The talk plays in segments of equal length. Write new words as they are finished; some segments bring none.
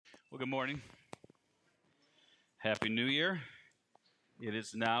Well, good morning. Happy New Year. It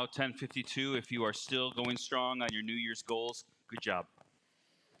is now 10:52. If you are still going strong on your New Year's goals, good job.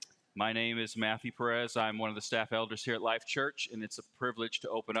 My name is Matthew Perez. I'm one of the staff elders here at Life Church, and it's a privilege to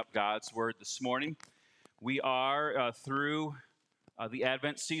open up God's Word this morning. We are through the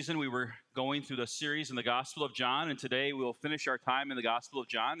Advent season. We were going through the series in the Gospel of John, and today we'll finish our time in the Gospel of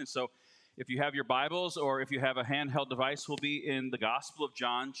John. And so if you have your Bibles or if you have a handheld device, we'll be in the Gospel of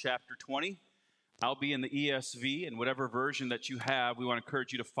John, chapter 20. I'll be in the ESV, and whatever version that you have, we want to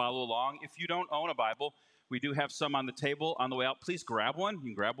encourage you to follow along. If you don't own a Bible, we do have some on the table on the way out. Please grab one. You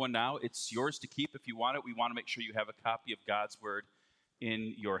can grab one now. It's yours to keep if you want it. We want to make sure you have a copy of God's Word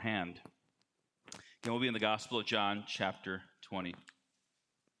in your hand. And we'll be in the Gospel of John, chapter 20.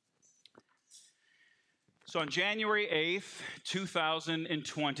 So on January 8th,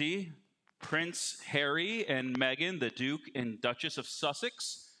 2020, Prince Harry and Meghan, the Duke and Duchess of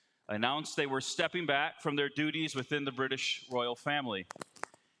Sussex, announced they were stepping back from their duties within the British royal family.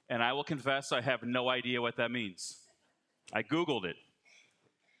 And I will confess, I have no idea what that means. I Googled it.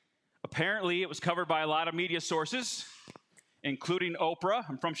 Apparently, it was covered by a lot of media sources, including Oprah.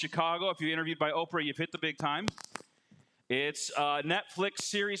 I'm from Chicago. If you're interviewed by Oprah, you've hit the big time. It's a Netflix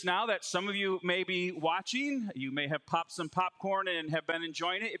series now that some of you may be watching. You may have popped some popcorn and have been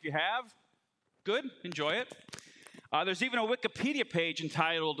enjoying it. If you have, good, enjoy it. There's even a Wikipedia page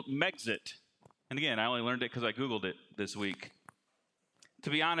entitled Megxit. And again, I only learned it because I Googled it this week. To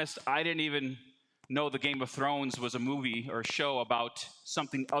be honest, I didn't even know the Game of Thrones was a movie or a show about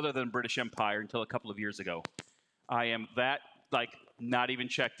something other than British Empire until a couple of years ago. I am not even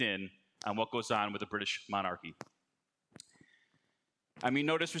checked in on what goes on with the British monarchy. I mean,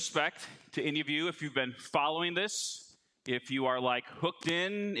 no disrespect to any of you if you've been following this, if you are hooked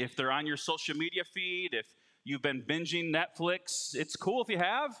in, if they're on your social media feed, if you've been binging Netflix, it's cool if you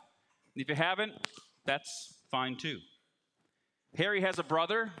have. If you haven't, that's fine too. Harry has a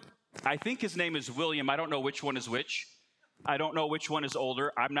brother. I think his name is William. I don't know which one is which. I don't know which one is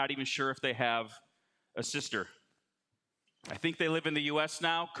older. I'm not even sure if they have a sister. I think they live in the U.S.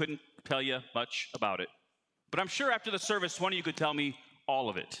 now. Couldn't tell you much about it. But I'm sure after the service, one of you could tell me all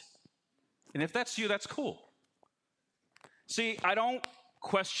of it. And if that's you, that's cool. See, I don't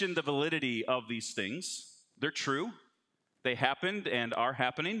question the validity of these things. They're true. They happened and are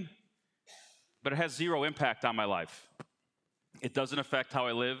happening. But it has zero impact on my life. It doesn't affect how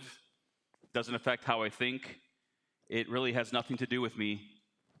I live. It doesn't affect how I think. It really has nothing to do with me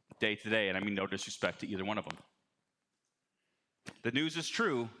day to day. And I mean no disrespect to either one of them. The news is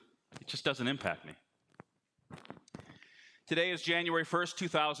true. It just doesn't impact me. Today is January 1st,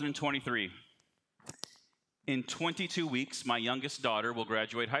 2023. In 22 weeks, my youngest daughter will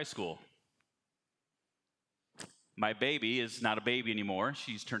graduate high school. My baby is not a baby anymore.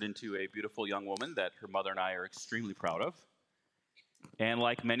 She's turned into a beautiful young woman that her mother and I are extremely proud of. And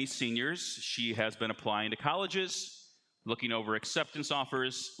like many seniors, she has been applying to colleges, looking over acceptance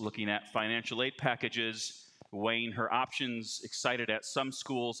offers, looking at financial aid packages, weighing her options, excited at some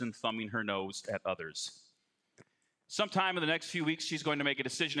schools and thumbing her nose at others. Sometime in the next few weeks, she's going to make a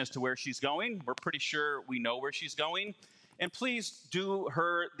decision as to where she's going. We're pretty sure we know where she's going. And please do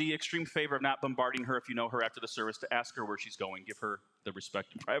her the extreme favor of not bombarding her if you know her after the service to ask her where she's going. Give her the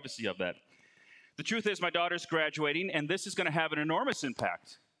respect and privacy of that. The truth is my daughter's graduating, and this is going to have an enormous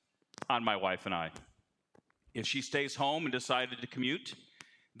impact on my wife and I. If she stays home and decided to commute,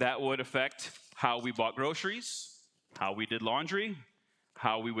 that would affect how we bought groceries, how we did laundry,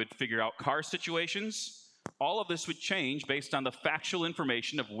 how we would figure out car situations. All of this would change based on the factual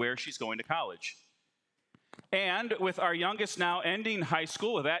information of where she's going to college. And with our youngest now ending high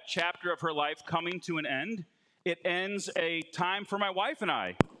school, with that chapter of her life coming to an end, it ends a time for my wife and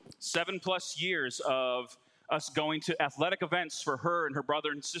I. 7+ years of us going to athletic events for her and her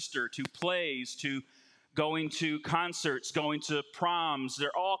brother and sister, to plays, to going to concerts, going to proms.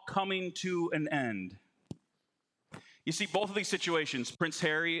 They're all coming to an end. You see, both of these situations, Prince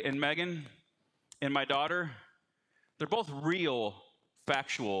Harry and Meghan and my daughter, they're both real,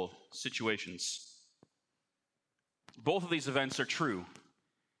 factual situations. Both of these events are true,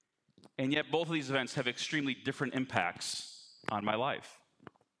 and yet both of these events have extremely different impacts on my life.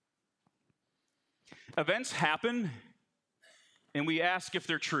 Events happen, and we ask if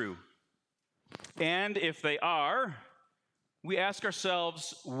they're true. And if they are, we ask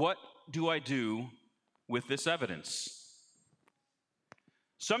ourselves, what do I do with this evidence?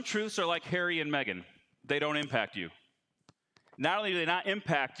 Some truths are like Harry and Meghan. They don't impact you. Not only do they not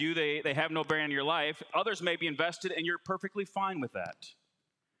impact you, they have no bearing on your life. Others may be invested, and you're perfectly fine with that.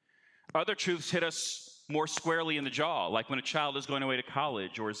 Other truths hit us more squarely in the jaw, like when a child is going away to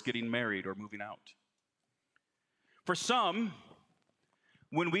college or is getting married or moving out. For some,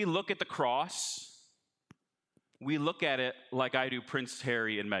 when we look at the cross, we look at it like I do Prince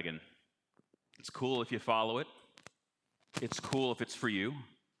Harry and Meghan. It's cool if you follow it. It's cool if it's for you,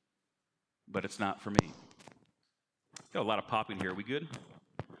 but it's not for me. Got a lot of popping here. Are we good?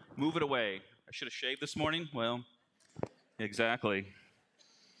 Move it away. I should have shaved this morning. Well, exactly.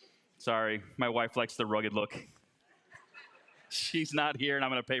 Sorry, my wife likes the rugged look. She's not here, and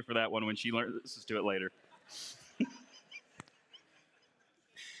I'm going to pay for that one when she listens to it later.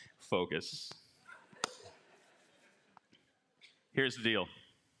 Focus. Here's the deal.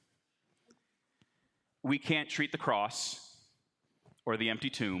 We can't treat the cross or the empty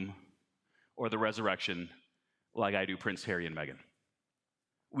tomb or the resurrection like I do Prince Harry and Meghan.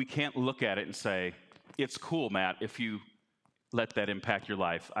 We can't look at it and say, it's cool, Matt, if you let that impact your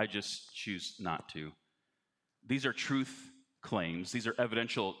life. I just choose not to. These are truth claims. These are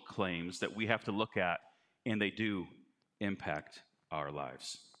evidential claims that we have to look at, and they do impact our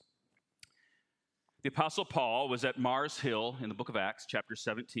lives. The Apostle Paul was at Mars Hill in the book of Acts, chapter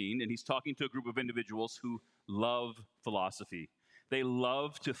 17, and he's talking to a group of individuals who love philosophy. They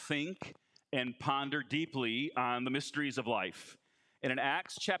love to think and ponder deeply on the mysteries of life. And in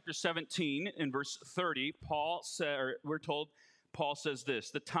Acts chapter 17, in verse 30, Paul says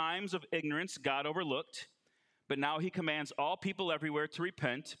this: "The times of ignorance God overlooked, but now he commands all people everywhere to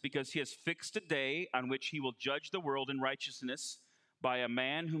repent, because he has fixed a day on which he will judge the world in righteousness by a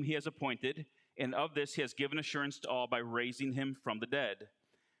man whom he has appointed. And of this he has given assurance to all by raising him from the dead."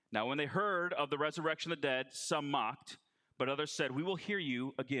 Now when they heard of the resurrection of the dead, some mocked, but others said, "We will hear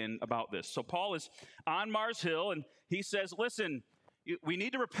you again about this." So Paul is on Mars Hill, and he says, listen, we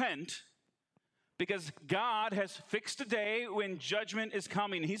need to repent because God has fixed a day when judgment is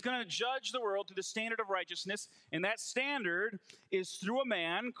coming. He's going to judge the world to the standard of righteousness, and that standard is through a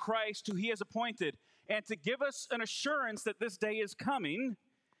man, Christ, who he has appointed. And to give us an assurance that this day is coming,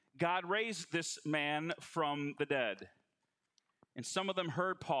 God raised this man from the dead. And some of them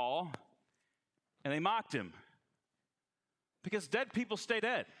heard Paul, and they mocked him, because dead people stay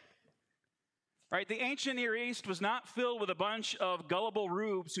dead. Right? The ancient Near East was not filled with a bunch of gullible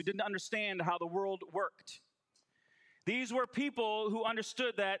rubes who didn't understand how the world worked. These were people who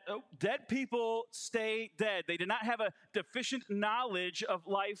understood that dead people stay dead. They did not have a deficient knowledge of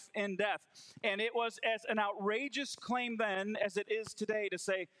life and death. And it was as an outrageous claim then as it is today to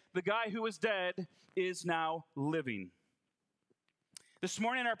say the guy who was dead is now living. This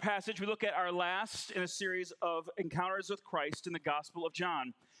morning in our passage, we look at our last in a series of encounters with Christ in the Gospel of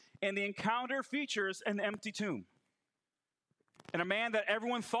John. And the encounter features an empty tomb and a man that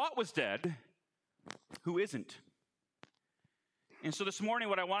everyone thought was dead who isn't. And so this morning,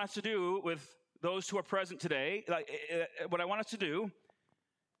 what I want us to do with those who are present today, what I want us to do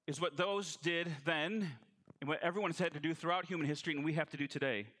is what those did then and what everyone has had to do throughout human history and we have to do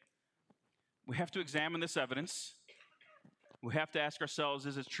today. We have to examine this evidence. We have to ask ourselves,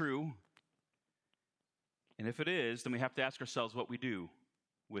 is it true? And if it is, then we have to ask ourselves what we do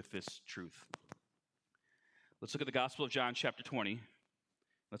with this truth. Let's look at the Gospel of John, chapter 20.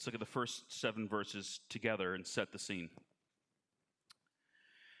 Let's look at the first 7 verses together and set the scene.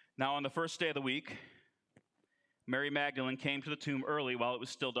 Now, on the first day of the week, Mary Magdalene came to the tomb early while it was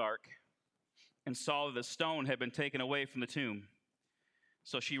still dark and saw that the stone had been taken away from the tomb.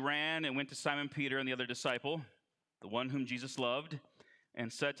 So she ran and went to Simon Peter and the other disciple, the one whom Jesus loved,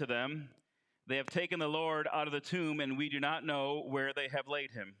 and said to them, "They have taken the Lord out of the tomb, and we do not know where they have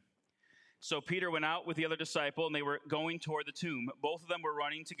laid him." So Peter went out with the other disciple, and they were going toward the tomb. Both of them were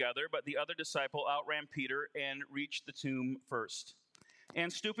running together, but the other disciple outran Peter and reached the tomb first.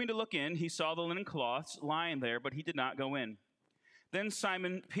 And stooping to look in, he saw the linen cloths lying there, but he did not go in. Then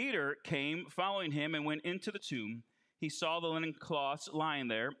Simon Peter came, following him, and went into the tomb. He saw the linen cloths lying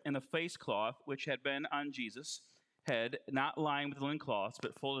there, and the face cloth, which had been on Jesus' head, not lying with the linen cloths,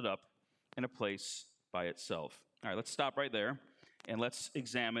 but folded up in a place by itself. All right, let's stop right there, and let's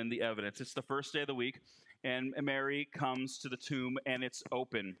examine the evidence. It's the first day of the week, and Mary comes to the tomb, and it's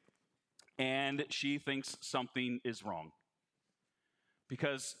open. And she thinks something is wrong,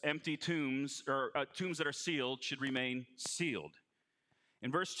 because empty tombs, or tombs that are sealed, should remain sealed.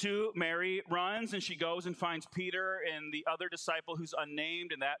 In verse 2, Mary runs and she goes and finds Peter and the other disciple who's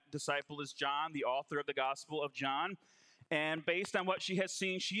unnamed, and that disciple is John, the author of the Gospel of John. And based on what she has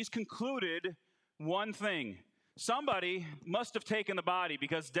seen, she's concluded one thing: somebody must have taken the body,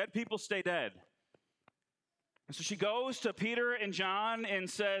 because dead people stay dead. And so she goes to Peter and John and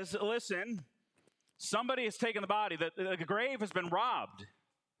says, listen, somebody has taken the body. The grave has been robbed.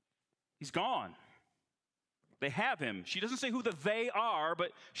 He's gone. They have him. She doesn't say who the they are,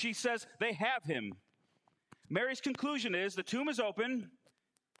 but she says they have him. Mary's conclusion is the tomb is open.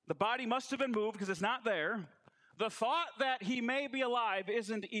 The body must have been moved because it's not there. The thought that he may be alive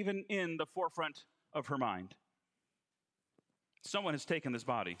isn't even in the forefront of her mind. Someone has taken this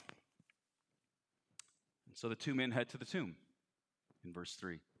body. And so the two men head to the tomb in verse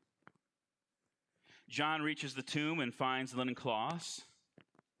 3. John reaches the tomb and finds linen cloths.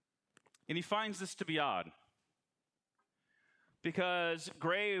 And he finds this to be odd, because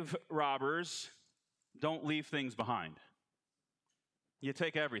grave robbers don't leave things behind. You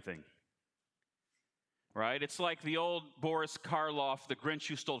take everything, right? It's like the old Boris Karloff, The Grinch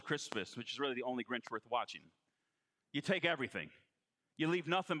Who Stole Christmas, which is really the only Grinch worth watching. You take everything. You leave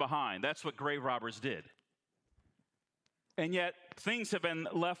nothing behind. That's what grave robbers did. And yet, things have been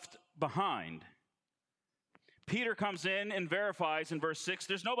left behind. Peter comes in and verifies in verse 6,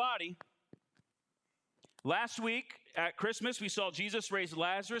 there's no body. Last week at Christmas, we saw Jesus raise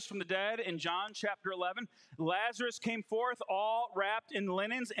Lazarus from the dead in John chapter 11. Lazarus came forth all wrapped in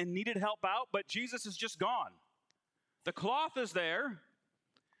linens and needed help out, but Jesus is just gone. The cloth is there,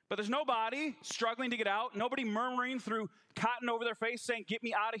 but there's no body struggling to get out, nobody murmuring through cotton over their face saying, get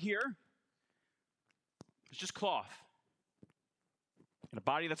me out of here. It's just cloth and a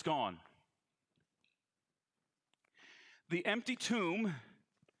body that's gone. The empty tomb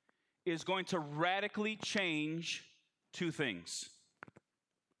is going to radically change two things.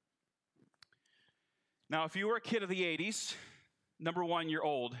 Now, if you were a kid of the 80s, number one, you're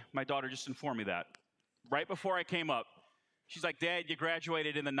old. My daughter just informed me that. Right before I came up, she's like, Dad, you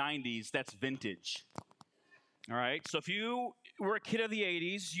graduated in the 90s. That's vintage. All right? So if you were a kid of the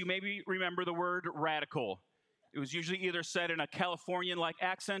 80s, you maybe remember the word radical. It was usually either said in a Californian-like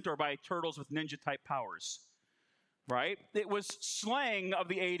accent or by turtles with ninja-type powers. Right? It was slang of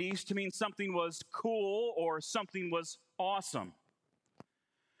the 80s to mean something was cool or something was awesome.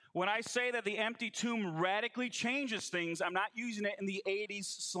 When I say that the empty tomb radically changes things, I'm not using it in the 80s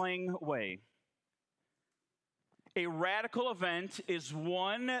slang way. A radical event is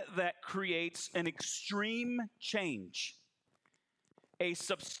one that creates an extreme change, a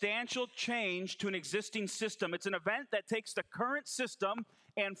substantial change to an existing system. It's an event that takes the current system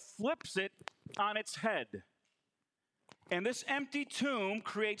and flips it on its head. And this empty tomb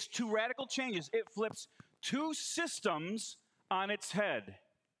creates two radical changes. It flips two systems on its head.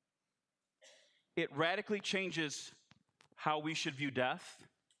 It radically changes how we should view death,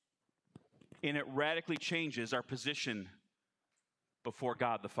 and it radically changes our position before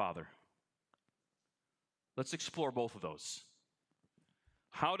God the Father. Let's explore both of those.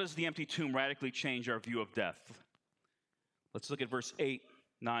 How does the empty tomb radically change our view of death? Let's look at verse 8,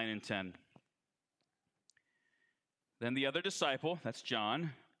 9, and 10. Then the other disciple, that's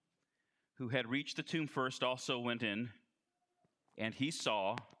John, who had reached the tomb first, also went in, and he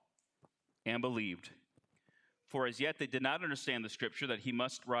saw and believed. For as yet they did not understand the scripture that he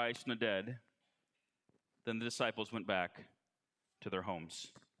must rise from the dead. Then the disciples went back to their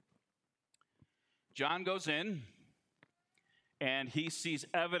homes. John goes in, and he sees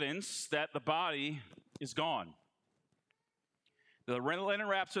evidence that the body is gone. The linen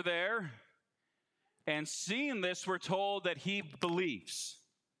wraps are there. And seeing this, we're told that he believes.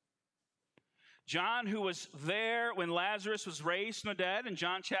 John, who was there when Lazarus was raised from the dead in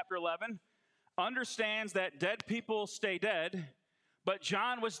John chapter 11, understands that dead people stay dead, but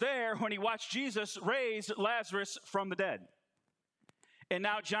John was there when he watched Jesus raise Lazarus from the dead. And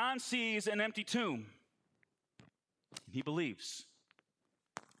now John sees an empty tomb. He believes.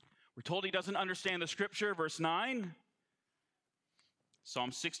 We're told he doesn't understand the scripture, verse 9. Psalm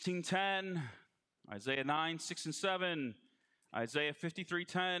 16:10. Isaiah 9, 6 and 7, Isaiah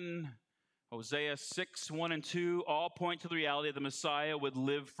 53:10, Hosea 6, 1 and 2, all point to the reality that the Messiah would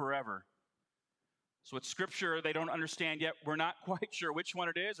live forever. So it's scripture they don't understand yet. We're not quite sure which one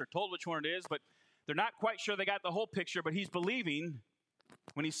it is or told which one it is, but they're not quite sure they got the whole picture, but he's believing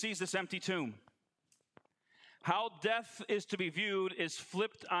when he sees this empty tomb. How death is to be viewed is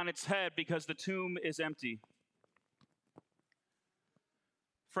flipped on its head because the tomb is empty.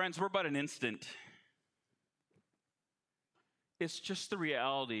 Friends, we're but an instant. It's just the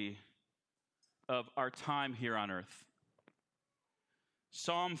reality of our time here on earth.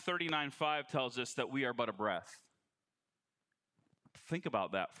 Psalm 39:5 tells us that we are but a breath. Think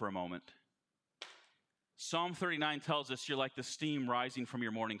about that for a moment. Psalm 39 tells us you're like the steam rising from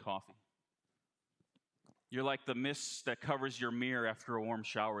your morning coffee. You're like the mist that covers your mirror after a warm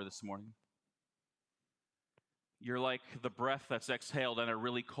shower this morning. You're like the breath that's exhaled on a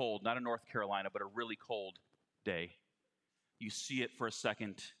really cold, not in North Carolina, but a really cold day. You see it for a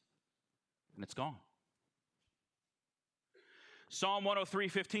second, and it's gone. Psalm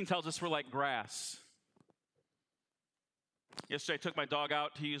 103:15 tells us we're like grass. Yesterday, I took my dog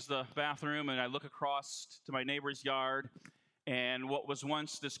out to use the bathroom, and I look across to my neighbor's yard, and what was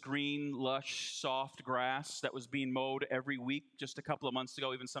once this green, lush, soft grass that was being mowed every week just a couple of months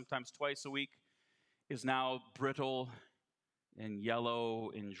ago, even sometimes twice a week, is now brittle and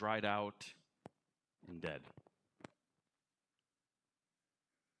yellow and dried out and dead.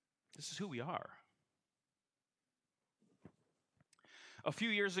 This is who we are. A few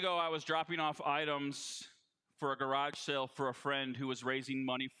years ago, I was dropping off items for a garage sale for a friend who was raising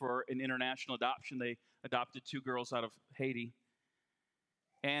money for an international adoption. They adopted 2 girls out of Haiti.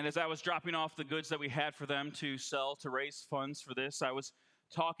 And as I was dropping off the goods that we had for them to sell to raise funds for this, I was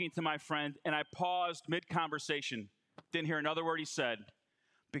talking to my friend, and I paused mid-conversation, didn't hear another word he said,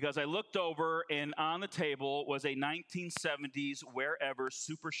 because I looked over, and on the table was a 1970s Wherever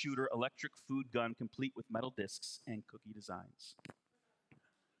Super Shooter electric food gun, complete with metal discs and cookie designs.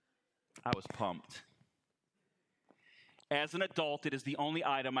 I was pumped. As an adult, it is the only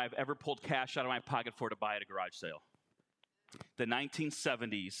item I've ever pulled cash out of my pocket for to buy at a garage sale. The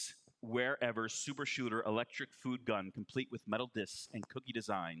 1970s Wherever Super Shooter electric food gun, complete with metal discs and cookie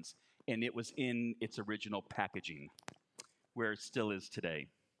designs, and it was in its original packaging, where it still is today.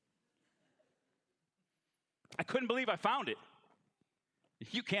 I couldn't believe I found it.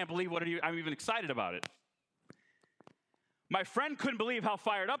 You can't believe I'm even excited about it. My friend couldn't believe how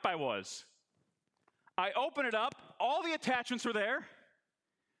fired up I was. I opened it up. All the attachments were there.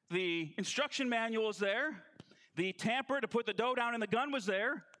 The instruction manual was there. The tamper to put the dough down in the gun was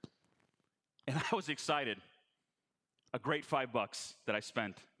there. And I was excited. A great $5 that I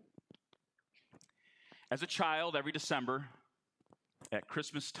spent. As a child, every December, at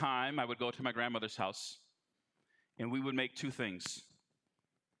Christmas time, I would go to my grandmother's house, and we would make 2 things.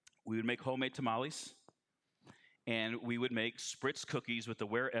 We would make homemade tamales, and we would make Spritz cookies with the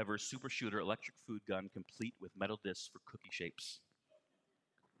Wherever Super Shooter electric food gun, complete with metal discs for cookie shapes.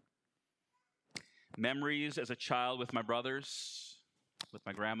 Memories as a child with my brothers, with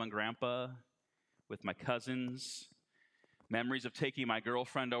my grandma and grandpa, with my cousins. Memories of taking my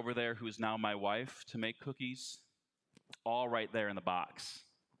girlfriend over there, who is now my wife, to make cookies. All right there in the box.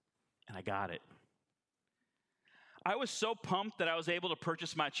 And I got it. I was so pumped that I was able to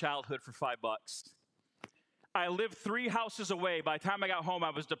purchase my childhood for $5. I lived 3 houses away. By the time I got home, I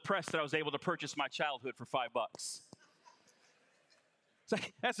was depressed that I was able to purchase my childhood for $5. It's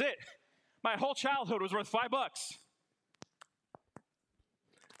like, that's it. My whole childhood was worth $5.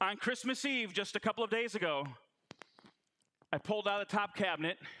 On Christmas Eve, just a couple of days ago, I pulled out the top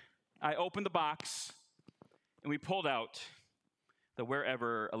cabinet, I opened the box, and we pulled out the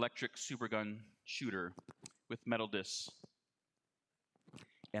Wherever electric supergun shooter with metal discs.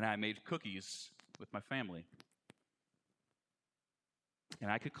 And I made cookies with my family. And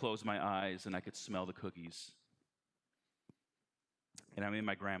I could close my eyes and I could smell the cookies. And I'm in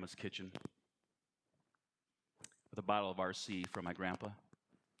my grandma's kitchen with a bottle of RC from my grandpa.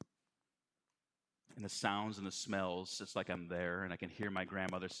 And the sounds and the smells, it's like I'm there, and I can hear my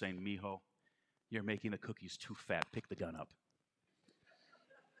grandmother saying, "Mijo, you're making the cookies too fat. Pick the gun up."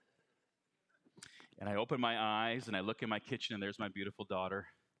 And I open my eyes, and I look in my kitchen, and there's my beautiful daughter.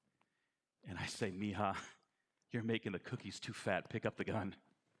 And I say, "Mija, you're making the cookies too fat. Pick up the gun."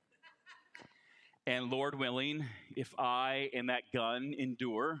 And Lord willing, if I and that gun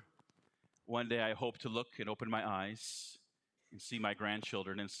endure, one day I hope to look and open my eyes and see my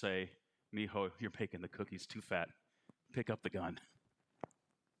grandchildren and say, "Mijo, you're making the cookies too fat. Pick up the gun."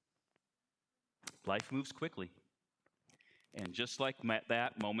 Life moves quickly. And just like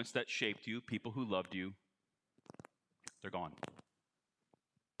that, moments that shaped you, people who loved you, they're gone.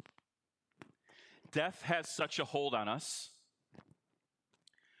 Death has such a hold on us.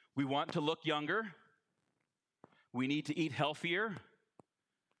 We want to look younger. We need to eat healthier.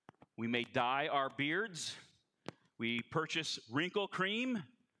 We may dye our beards. We purchase wrinkle cream,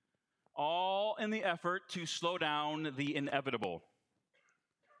 all in the effort to slow down the inevitable.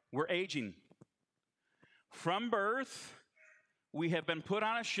 We're aging. From birth, we have been put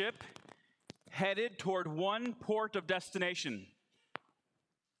on a ship headed toward one port of destination.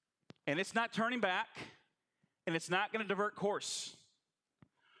 And it's not turning back, and it's not going to divert course.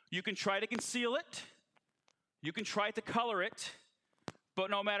 You can try to conceal it. You can try to color it. But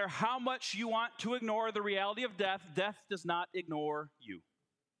no matter how much you want to ignore the reality of death, death does not ignore you.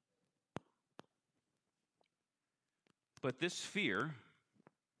 But this fear,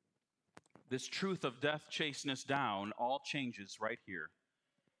 this truth of death chasing us down, all changes right here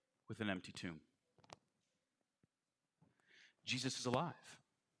with an empty tomb. Jesus is alive.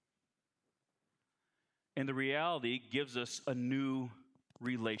 And the reality gives us a new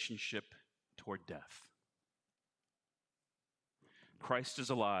relationship toward death. Christ is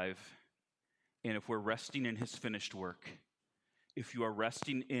alive, and if we're resting in his finished work, if you are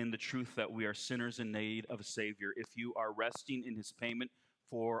resting in the truth that we are sinners in need of a Savior, if you are resting in his payment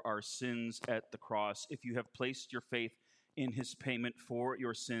for our sins at the cross, if you have placed your faith in his payment for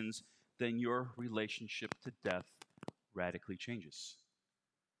your sins, then your relationship to death radically changes.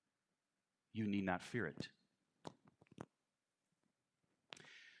 You need not fear it.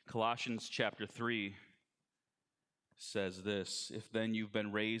 Colossians chapter 3 says this: if then you've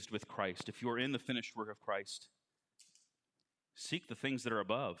been raised with Christ, if you are in the finished work of Christ, seek the things that are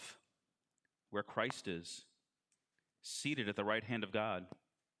above, where Christ is, seated at the right hand of God.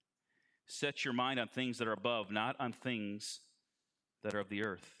 Set your mind on things that are above, not on things that are of the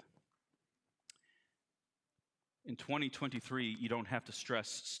earth. In 2023, you don't have to stress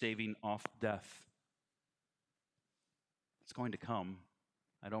staving off death. It's going to come.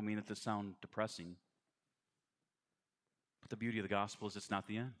 I don't mean it to sound depressing. But the beauty of the gospel is it's not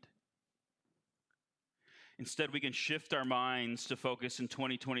the end. Instead, we can shift our minds to focus in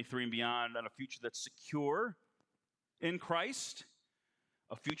 2023 and beyond on a future that's secure in Christ,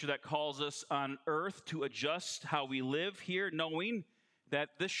 a future that calls us on earth to adjust how we live here, knowing that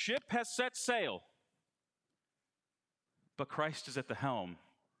the ship has set sail, but Christ is at the helm.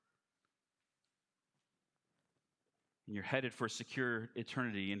 And you're headed for a secure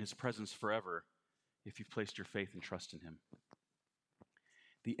eternity in his presence forever if you've placed your faith and trust in him.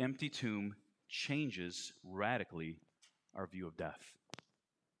 The empty tomb changes radically our view of death.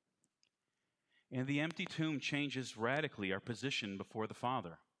 And the empty tomb changes radically our position before the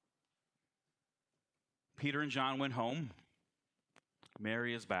Father. Peter and John went home.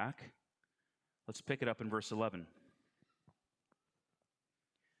 Mary is back. Let's pick it up in verse 11.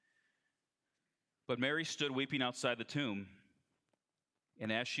 But Mary stood weeping outside the tomb,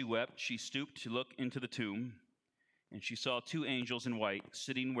 and as she wept, she stooped to look into the tomb, and she saw two angels in white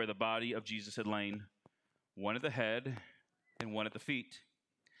sitting where the body of Jesus had lain, one at the head and one at the feet.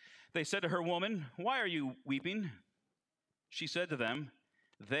 They said to her, "Woman, why are you weeping?" She said to them,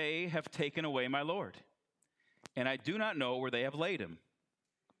 "They have taken away my Lord, and I do not know where they have laid him."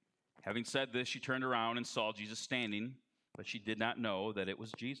 Having said this, she turned around and saw Jesus standing, but she did not know that it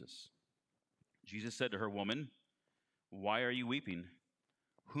was Jesus. Jesus said to her, "Woman, why are you weeping?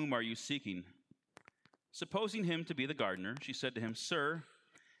 Whom are you seeking?" Supposing him to be the gardener, she said to him, "Sir,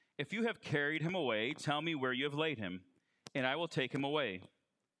 if you have carried him away, tell me where you have laid him, and I will take him away."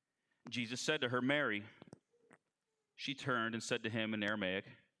 Jesus said to her, "Mary." She turned and said to him in Aramaic,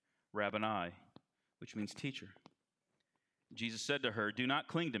 "Rabboni," which means teacher. Jesus said to her, "Do not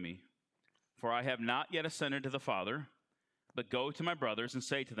cling to me, for I have not yet ascended to the Father, but go to my brothers and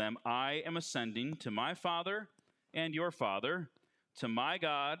say to them, I am ascending to my Father and your Father, to my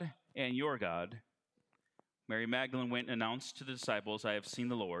God and your God." Mary Magdalene went and announced to the disciples, "I have seen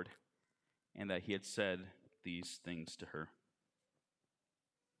the Lord," and that he had said these things to her.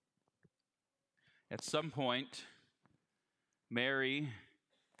 At some point, Mary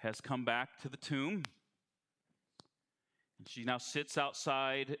has come back to the tomb, and she now sits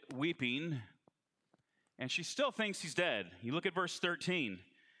outside weeping, and she still thinks he's dead. You look at verse 13.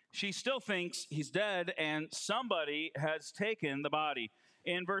 She still thinks he's dead, and somebody has taken the body.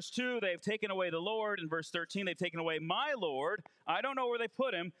 In verse 2, they've taken away the Lord. In verse 13, they've taken away my Lord. I don't know where they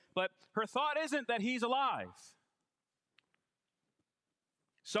put him, but her thought isn't that he's alive.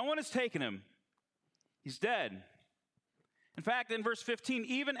 Someone has taken him. He's dead. In fact, in verse 15,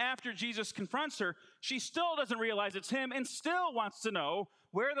 even after Jesus confronts her, she still doesn't realize it's him and still wants to know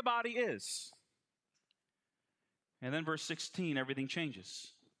where the body is. And then verse 16, everything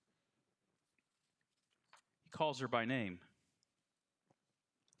changes. He calls her by name,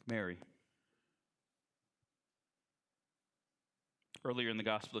 Mary. Earlier in the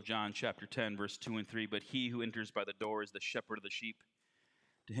Gospel of John, chapter 10, verse 2 and 3, "But he who enters by the door is the shepherd of the sheep.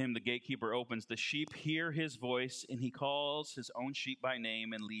 To him the gatekeeper opens. The sheep hear his voice, and he calls his own sheep by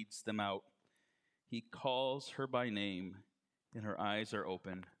name and leads them out. He calls her by name, and her eyes are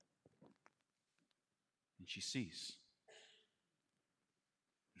open, and she sees.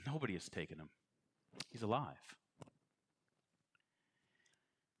 Nobody has taken him. He's alive.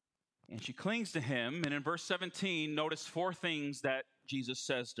 And she clings to him, and in verse 17, notice four things that Jesus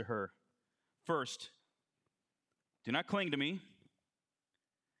says to her. First, do not cling to me.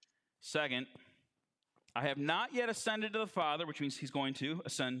 Second, I have not yet ascended to the Father, which means he's going to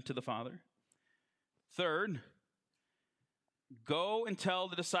ascend to the Father. Third, go and tell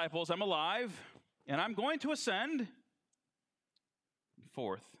the disciples I'm alive, and I'm going to ascend.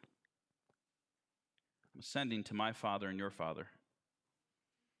 Fourth, ascending to my Father and your Father,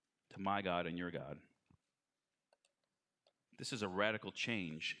 to my God and your God. This is a radical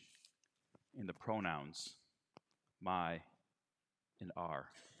change in the pronouns my and our.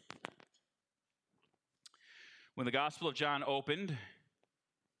 When the Gospel of John opened,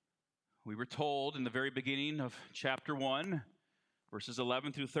 we were told in the very beginning of chapter 1, verses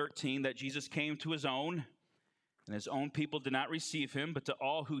 11 through 13, that Jesus came to his own, and his own people did not receive him, but to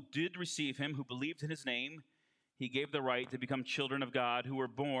all who did receive him, who believed in his name, he gave the right to become children of God, who were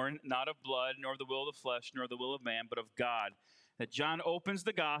born not of blood, nor of the will of the flesh, nor of the will of man, but of God. That John opens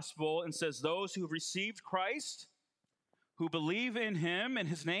the gospel and says, those who have received Christ, who believe in him and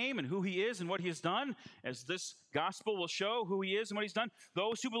his name and who he is and what he has done, as this gospel will show who he is and what he's done,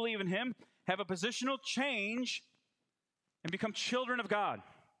 those who believe in him have a positional change and become children of God.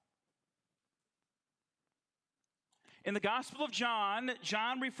 In the Gospel of John,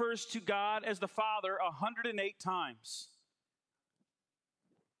 John refers to God as the Father 108 times.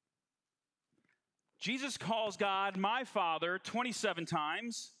 Jesus calls God my Father 27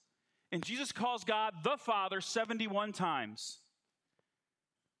 times, and Jesus calls God the Father 71 times.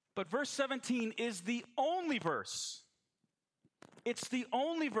 But verse 17 is the only verse. It's the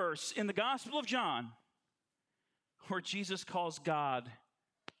only verse in the Gospel of John where Jesus calls God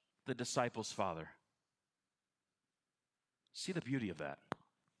the disciples' Father. See the beauty of that.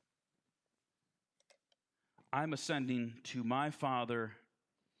 I'm ascending to my Father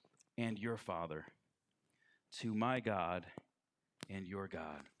and your Father, to my God and your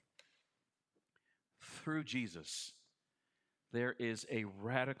God. Through Jesus, there is a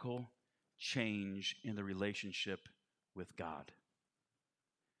radical change in the relationship with God.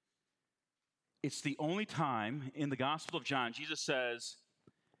 It's the only time in the Gospel of John Jesus says,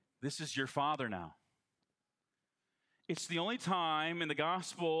 this is your Father now. It's the only time in the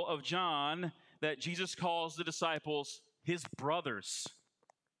Gospel of John that Jesus calls the disciples his brothers.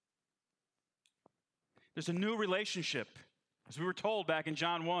 There's a new relationship, as we were told back in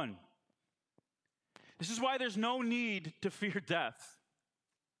John 1. This is why there's no need to fear death.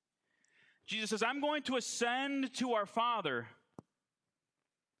 Jesus says, I'm going to ascend to our Father.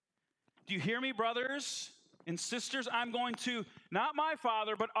 Do you hear me, brothers and sisters? I'm going to, not my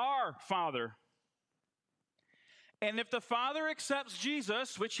Father, but our Father. And if the Father accepts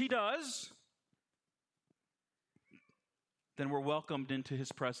Jesus, which he does, then we're welcomed into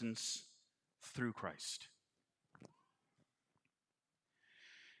his presence through Christ.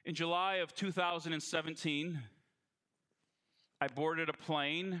 In July of 2017, I boarded a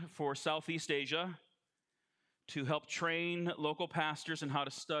plane for Southeast Asia to help train local pastors in how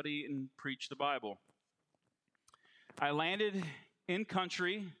to study and preach the Bible. I landed in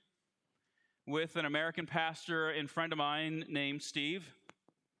country with an American pastor and friend of mine named Steve.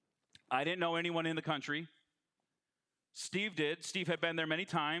 I didn't know anyone in the country. Steve did. Steve had been there many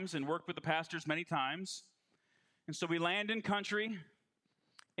times and worked with the pastors many times. And so we land in country,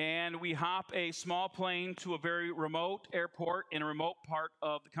 and we hop a small plane to a very remote airport in a remote part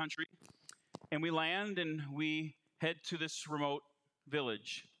of the country. And we land, and we head to this remote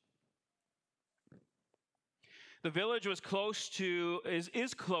village. The village is close to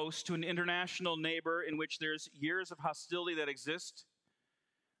an international neighbor in which there's years of hostility that exist.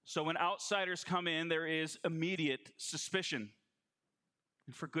 So when outsiders come in, there is immediate suspicion,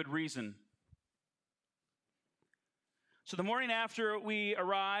 and for good reason. So the morning after we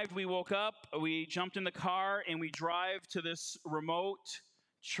arrived, we woke up, we jumped in the car, and we drive to this remote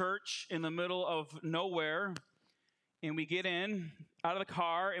church in the middle of nowhere. And we get out of the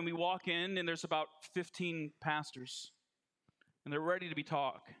car, and we walk in, and there's about 15 pastors, and they're ready to be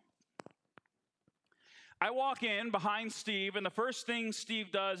taught. I walk in behind Steve, and the first thing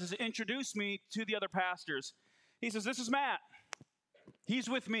Steve does is introduce me to the other pastors. He says, this is Matt. He's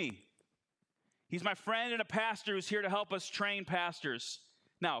with me. He's my friend and a pastor who's here to help us train pastors.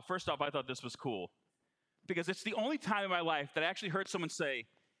 Now, first off, I thought this was cool, because it's the only time in my life that I actually heard someone say,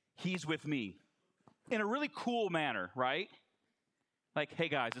 he's with me, in a really cool manner, right? Like, hey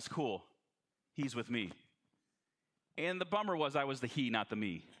guys, it's cool. He's with me. And the bummer was I was the he, not the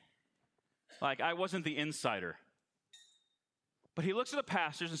me. Like, I wasn't the insider. But he looks at the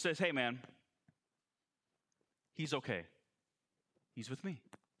pastors and says, hey man, he's okay. He's with me.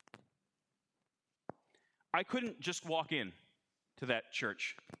 I couldn't just walk in to that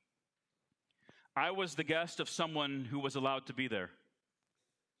church. I was the guest of someone who was allowed to be there.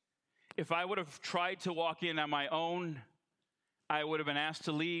 If I would have tried to walk in on my own, I would have been asked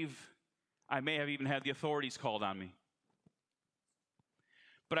to leave. I may have even had the authorities called on me.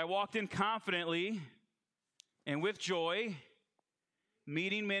 But I walked in confidently and with joy,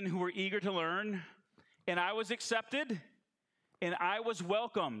 meeting men who were eager to learn And I was accepted, and I was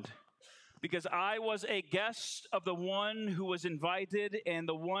welcomed, because I was a guest of the one who was invited and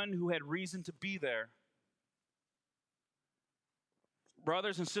the one who had reason to be there.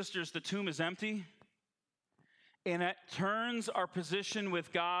 Brothers and sisters, the tomb is empty, and it turns our position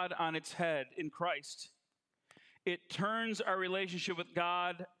with God on its head in Christ. It turns our relationship with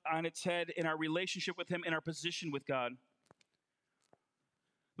God on its head in our relationship with Him, in our position with God.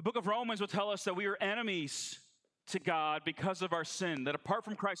 The book of Romans will tell us that we are enemies to God because of our sin, that apart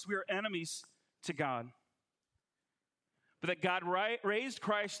from Christ, we are enemies to God. But that God raised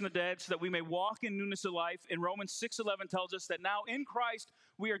Christ from the dead so that we may walk in newness of life. And Romans 6:11 tells us that now in Christ,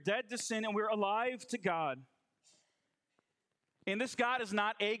 we are dead to sin and we're alive to God. And this God is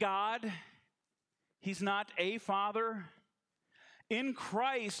not a God. He's not a Father. In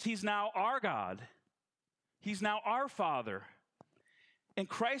Christ, He's now our God. He's now our Father. And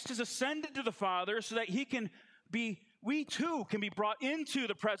Christ has ascended to the Father so that we too can be brought into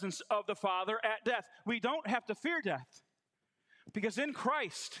the presence of the Father at death. We don't have to fear death, because in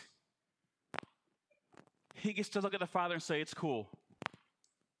Christ, He gets to look at the Father and say, it's cool.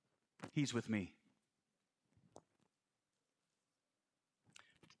 He's with me.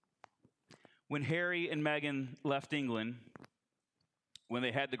 When Harry and Meghan left England, when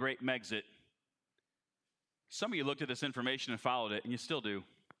they had the great Megxit, some of you looked at this information and followed it, and you still do.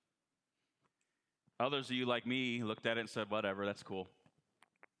 Others of you, like me, looked at it and said, whatever, that's cool.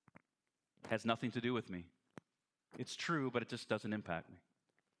 It has nothing to do with me. It's true, but it just doesn't impact me.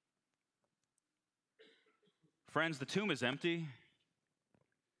 Friends, the tomb is empty,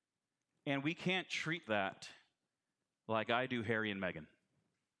 and we can't treat that like I do Harry and Meghan.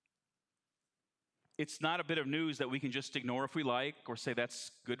 It's not a bit of news that we can just ignore if we like, or say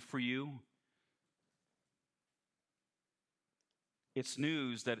that's good for you. It's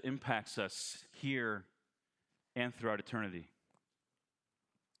news that impacts us here and throughout eternity.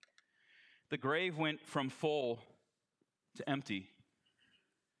 The grave went from full to empty,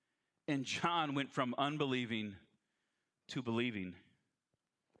 and John went from unbelieving to believing.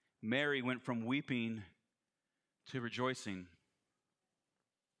 Mary went from weeping to rejoicing.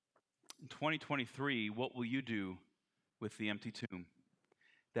 In 2023, what will you do with the empty tomb?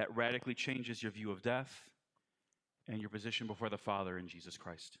 That radically changes your view of death and your position before the Father in Jesus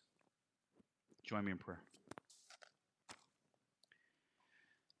Christ. Join me in prayer.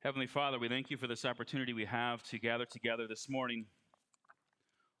 Heavenly Father, we thank you for this opportunity we have to gather together this morning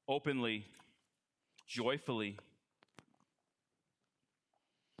openly, joyfully,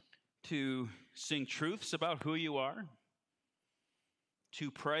 to sing truths about who you are,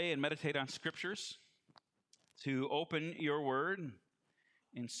 to pray and meditate on scriptures, to open your word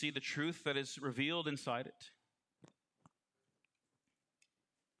and see the truth that is revealed inside it.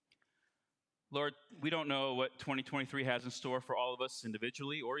 Lord, we don't know what 2023 has in store for all of us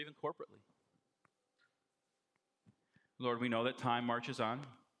individually or even corporately. Lord, we know that time marches on.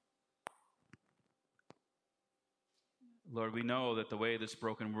 Lord, we know that the way this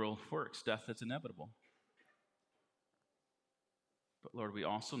broken world works, death is inevitable. But Lord, we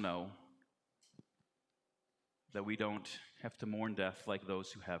also know that we don't have to mourn death like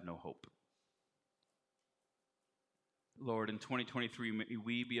those who have no hope. Lord, in 2023, may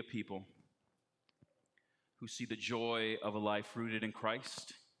we be a people who see the joy of a life rooted in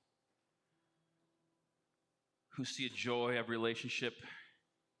Christ, who see a joy of relationship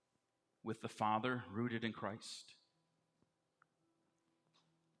with the Father rooted in Christ.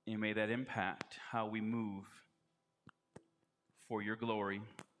 And may that impact how we move for your glory,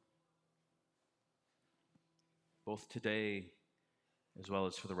 both today as well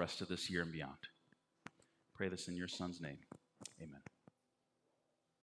as for the rest of this year and beyond. Pray this in your Son's name. Amen.